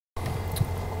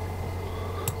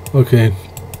Okay.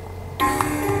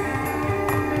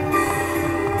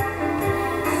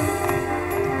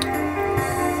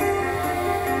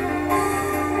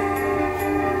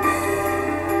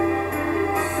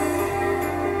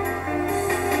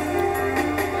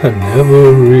 I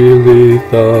never really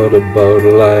thought about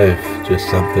life, just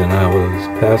something I was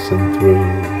passing through.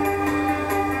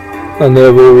 I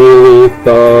never really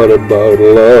thought about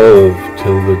love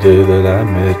till the day that I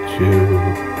met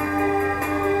you.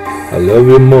 I love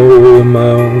you more than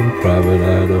my own private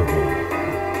Idaho.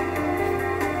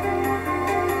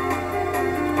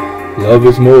 Love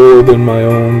is more than my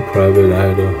own private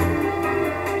Idaho.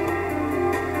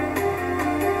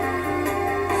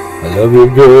 I love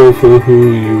you, girl, for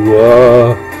who you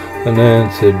are, an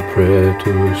answered prayer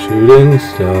to a shooting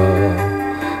star.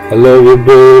 I love you,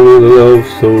 babe, with a love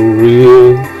so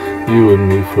real. You and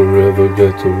me forever,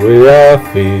 that's the way I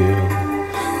feel.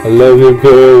 I love you,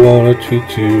 girl, wanna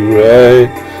treat you right.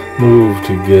 Move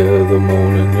together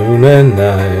morning, noon and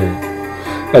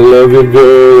night. I love you,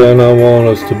 girl, and I want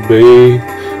us to be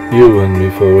you and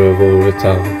me forever, it's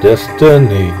our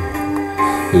destiny.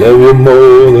 Love you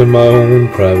more than my own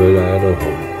private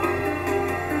Idaho.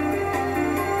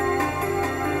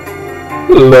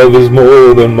 Love is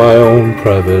more than my own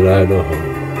private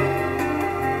Idaho.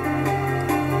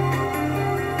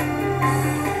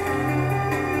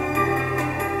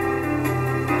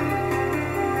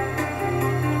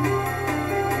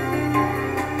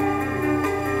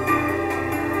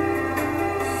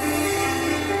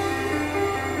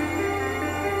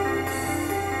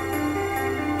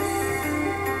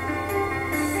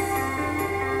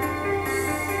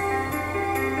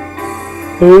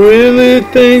 I really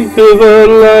think about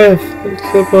life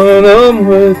except when I'm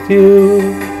with you.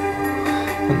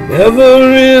 I never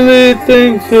really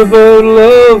think about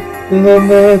love, and then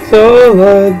that's all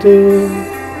I do.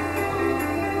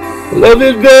 I love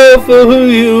you, girl, for who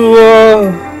you are,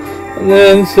 an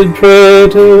answered prayer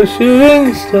to a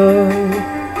shooting star.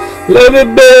 Love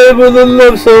you, babe, with a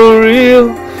love so real.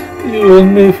 You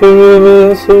and me forever,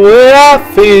 that's the way I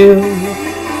feel.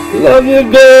 Love you,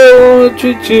 girl, wanna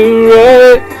treat you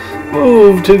right.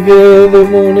 Move together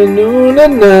morning, noon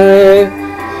and night.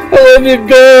 I love you,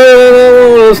 girl, and I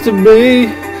want us to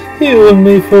be you and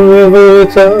me forever,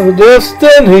 it's our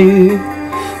destiny.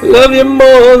 Love you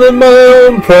more than my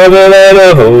own private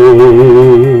Idaho.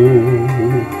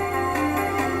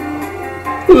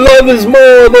 Love is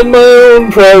more than my own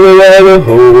private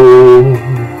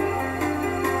Idaho.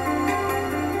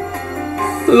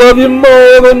 Love you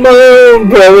more than my own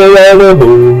private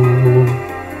Idaho.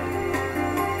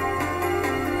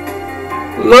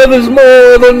 Love is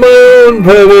more than my own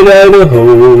private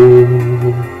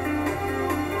Idaho.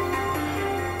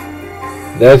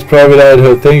 That's Private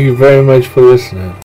Idaho. Thank you very much for listening.